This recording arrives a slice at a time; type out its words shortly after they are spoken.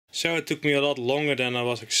So it took me a lot longer than I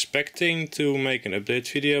was expecting to make an update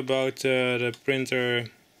video about the printer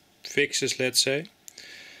fixes, let's say.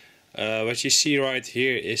 What you see right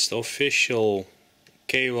here is the official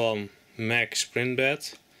K1 Max print bed.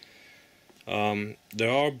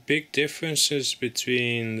 There are big differences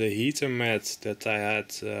between the heater mat that I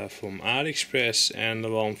had from AliExpress and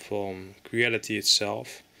the one from Creality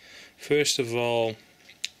itself. First of all,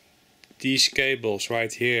 these cables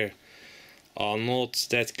right here are not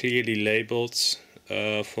that clearly labeled.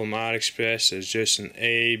 From AliExpress there's just an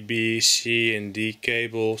A, B, C and D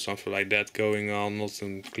cable, something like that going on, not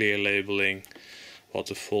a clear labeling what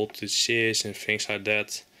the voltage is and things like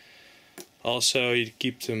that. Also, you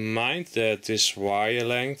keep in mind that this wire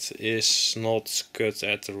length is not cut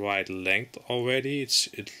at the right length already, it's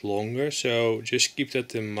longer, so just keep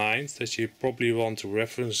that in mind, that you probably want to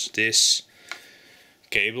reference this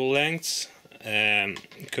cable length and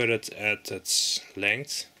cut it at its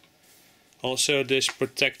length. Also, this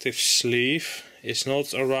protective sleeve is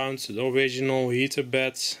not around the original heater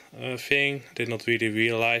bed thing. I did not really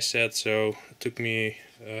realize that, so it took me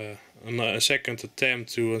a second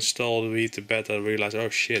attempt to install the heater bed. I realized, oh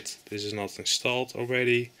shit, this is not installed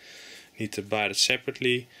already. Need to buy it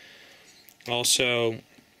separately. Also,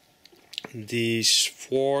 these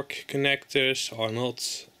fork connectors are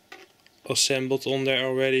not assembled on there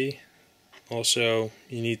already. Also,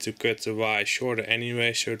 you need to cut the wire shorter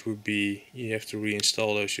anyway, so it would be, you have to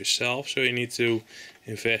reinstall those yourself. So you need to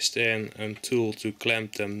invest in a tool to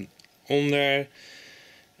clamp them on there,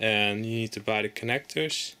 and you need to buy the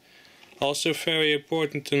connectors. Also, very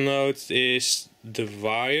important to note is the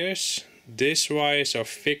wires. These wires are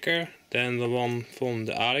thicker than the one from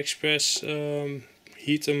the AliExpress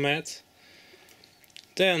heater mat.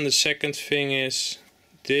 Then the second thing is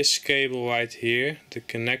this cable right here, the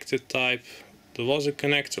connector type. There was a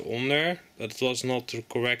connector on there, but it was not the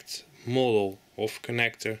correct model of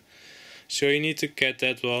connector. So you need to get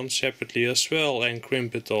that one separately as well and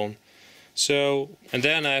crimp it on. So, and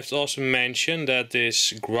then I have to also mention that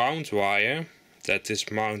this ground wire that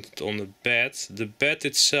is mounted on the bed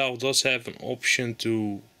itself does have an option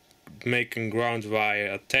to make a ground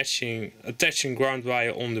wire, attaching ground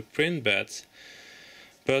wire on the print bed.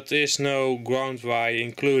 But there is no ground wire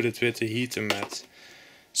included with the heater mat.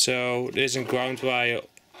 So there's a ground wire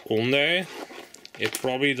on there. It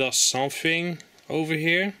probably does something over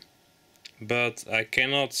here, but I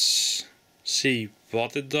cannot see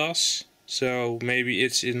what it does. So maybe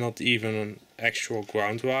it's not even an actual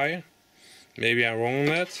ground wire. Maybe I'm wrong on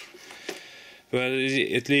that. But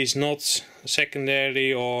at least not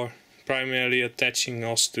secondary or primarily attaching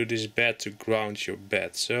us to this bed to ground your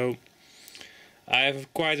bed. So I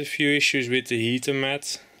have quite a few issues with the heater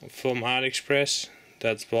mat from AliExpress.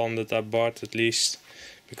 That's one that I bought at least,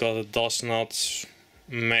 because it does not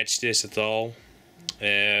match this at all.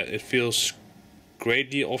 It feels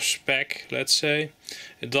greatly off spec, let's say.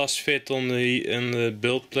 It does fit on the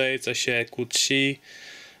build plate, as you could see,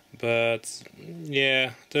 but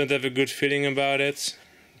yeah, don't have a good feeling about it.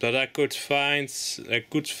 But I could find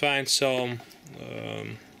some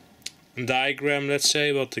diagram, let's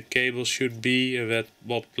say, what the cable should be at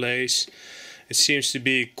what place. It seems to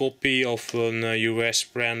be a copy of an US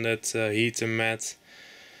branded heater mat,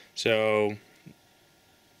 so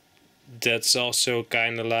that's also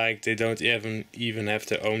kind of like they don't even have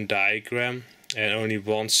their own diagram, and only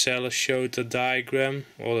one seller showed the diagram.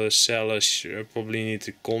 All the sellers probably need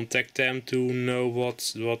to contact them to know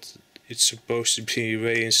what it's supposed to be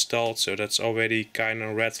reinstalled, so that's already kind of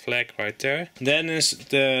a red flag right there. Then is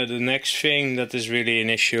the next thing that is really an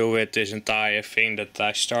issue with this entire thing that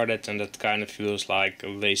I started, and that kind of feels like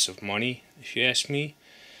a waste of money if you ask me,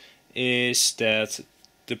 is that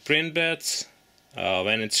the print bed,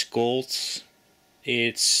 when it's cold,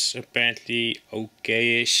 it's apparently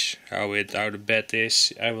okay-ish how the bed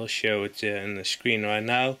is. I will show it in the screen right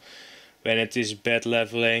now when it is bed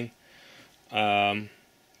leveling.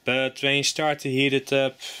 But when you start to heat it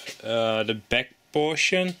up, the back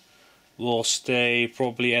portion will stay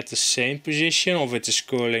probably at the same position, or it is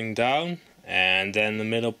curling down, and then the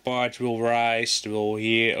middle part will rise. Will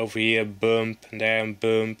over here bump, and there a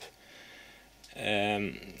bump.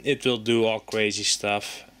 It will do all crazy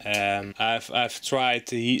stuff. I've tried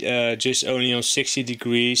to heat just only on 60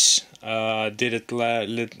 degrees. Did it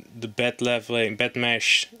the bed leveling, bed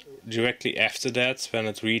mesh directly after that when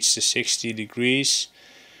it reached the 60 degrees.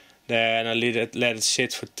 Then I let it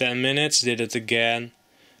sit for 10 minutes, did again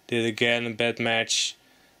a bed match.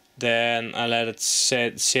 Then I let it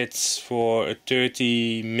sit for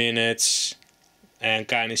 30 minutes and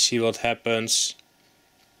kind of see what happens.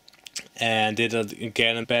 And did it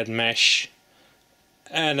again a bed mesh.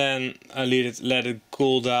 and then I let it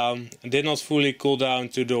cool down. It did not fully cool down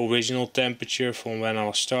to the original temperature from when I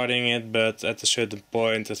was starting it, but at a certain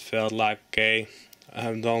point it felt like, okay,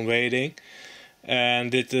 I'm done waiting,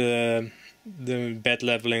 and did the bed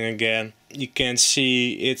leveling again. You can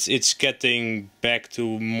see it's getting back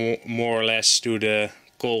to more or less to the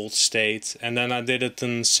cold state, and then I did it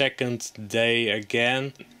on second day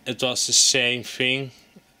again. It was the same thing.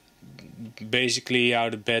 Basically, how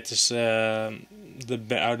the bed is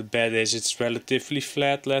how the bed is, it's relatively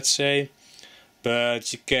flat, let's say,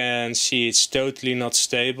 but you can see it's totally not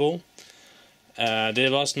stable.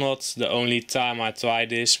 This was not the only time I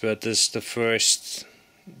tried this, but this is the first.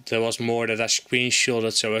 There was more that I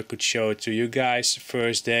screenshotted so I could show it to you guys. The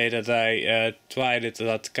first day that I tried it,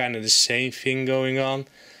 I had kind of the same thing going on.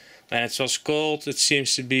 And it was cold, it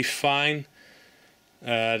seems to be fine.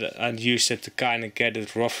 I used it to kind of get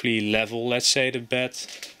it roughly level, let's say, the bed.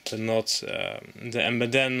 But not,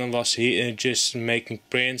 but then I was just making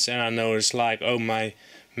prints, and I noticed like, oh, my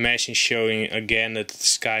mesh is showing again that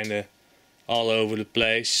it's kind of all over the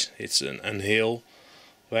place. It's an hill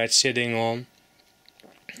where it's sitting on,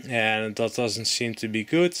 and that doesn't seem to be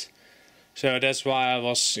good. So that's why I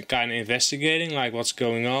was kind of investigating like what's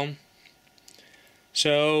going on.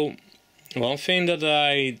 So one thing that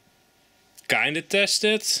I kind of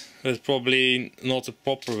tested, but probably not the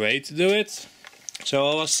proper way to do it. So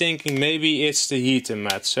I was thinking maybe it's the heater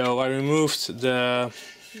mat. So I removed the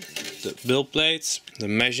build plate. The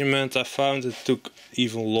measurement I found, it took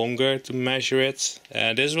even longer to measure it.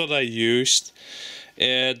 This is what I used.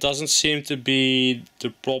 It doesn't seem to be the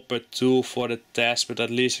proper tool for the test, but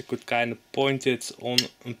at least I could kind of point it on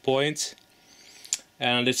a point.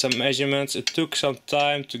 And I did some measurements. It took some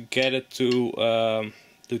time to get it to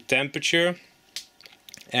temperature,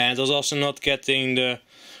 and it was also not getting the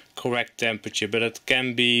correct temperature, but it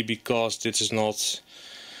can be because this is not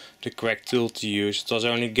the correct tool to use. It was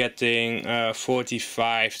only getting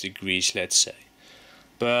 45 degrees, let's say.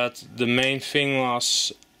 But the main thing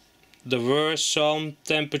was there were some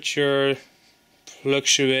temperature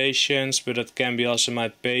fluctuations, but it can be also my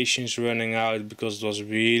patience running out, because it was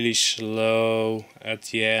really slow at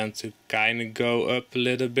the end to kind of go up a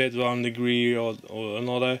little bit, 1 degree or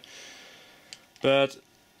another. But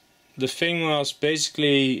the thing was,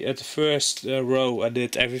 basically at the first row I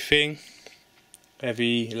did everything,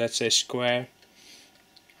 every, let's say, square.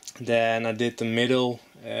 Then I did the middle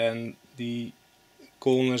and the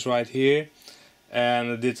corners right here,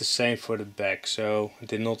 and I did the same for the back. So I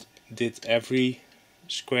did every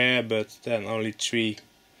square, but then only 3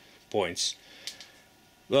 points.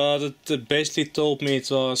 But it basically told me it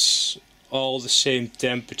was all the same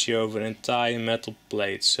temperature over an entire metal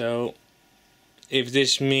plate. So if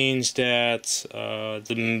this means that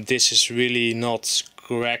this is really not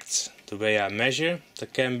correct the way I measure,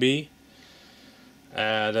 that can be.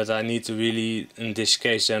 That I need to really, in this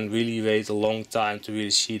case, then really wait a long time to really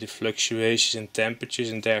see the fluctuations in temperatures,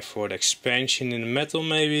 and therefore the expansion in the metal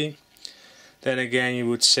maybe. Then again, you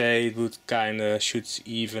would say it would kind of should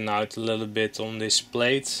even out a little bit on this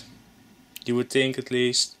plate. You would think, at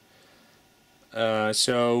least.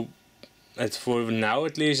 So for now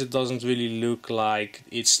at least, it doesn't really look like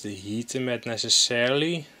it's the heater mat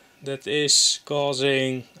necessarily that is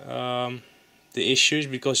causing the issues,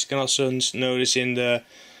 because you can also notice in the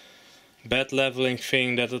bed leveling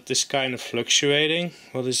thing that it is kind of fluctuating.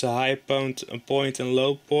 What is a high point and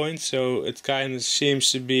low point? So it kind of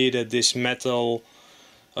seems to be that this metal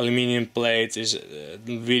aluminium plate is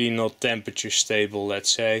really not temperature stable,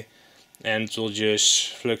 let's say, and it will just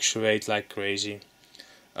fluctuate like crazy.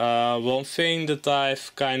 One thing that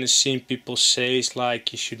I've kind of seen people say is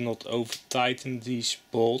like you should not over tighten these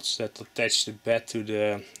bolts that attach the bed to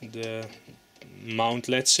the mount,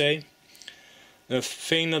 let's say. The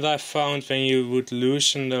thing that I found, when you would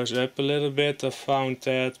loosen those up a little bit, I found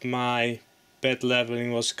that my bed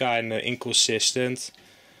leveling was kind of inconsistent.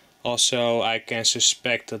 Also, I can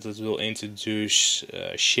suspect that it will introduce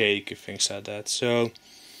shake and things like that. So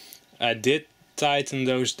I did tighten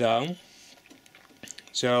those down.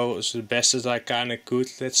 So it's the best that I kind of could,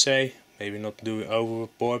 let's say. Maybe not doing over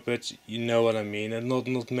report, but you know what I mean. And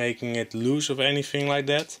not making it loose or anything like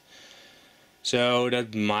that. So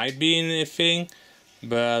that might be a thing.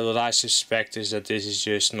 But what I suspect is that this is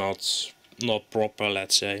just not proper,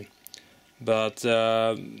 let's say. But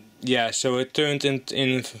yeah, so it turned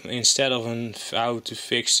instead of how to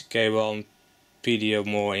fix the K1 video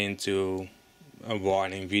more into a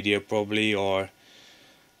warning video probably, or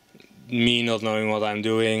me not knowing what I'm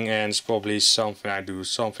doing, and it's probably something I do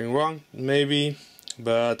something wrong maybe.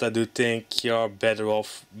 But I do think you're better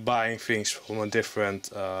off buying things from a different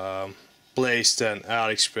place than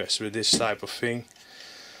AliExpress with this type of thing.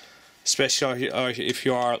 Especially if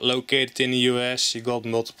you are located in the US, you got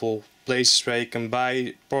multiple places where you can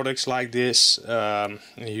buy products like this. In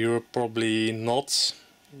Europe probably not,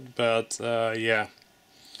 but yeah,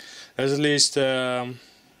 that's at least where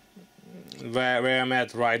I'm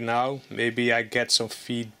at right now. Maybe I get some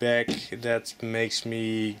feedback that makes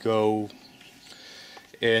me go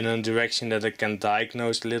in a direction that I can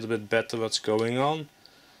diagnose a little bit better what's going on.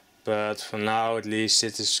 But for now, at least,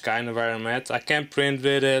 it is kind of where I'm at. I can print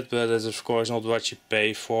with it, but it's of course not what you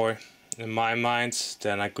pay for, in my mind.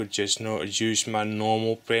 Then I could just use my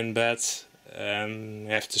normal print bed and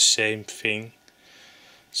have the same thing.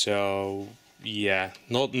 So yeah,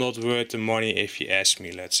 not worth the money if you ask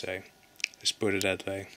me, let's say. Let's put it that way.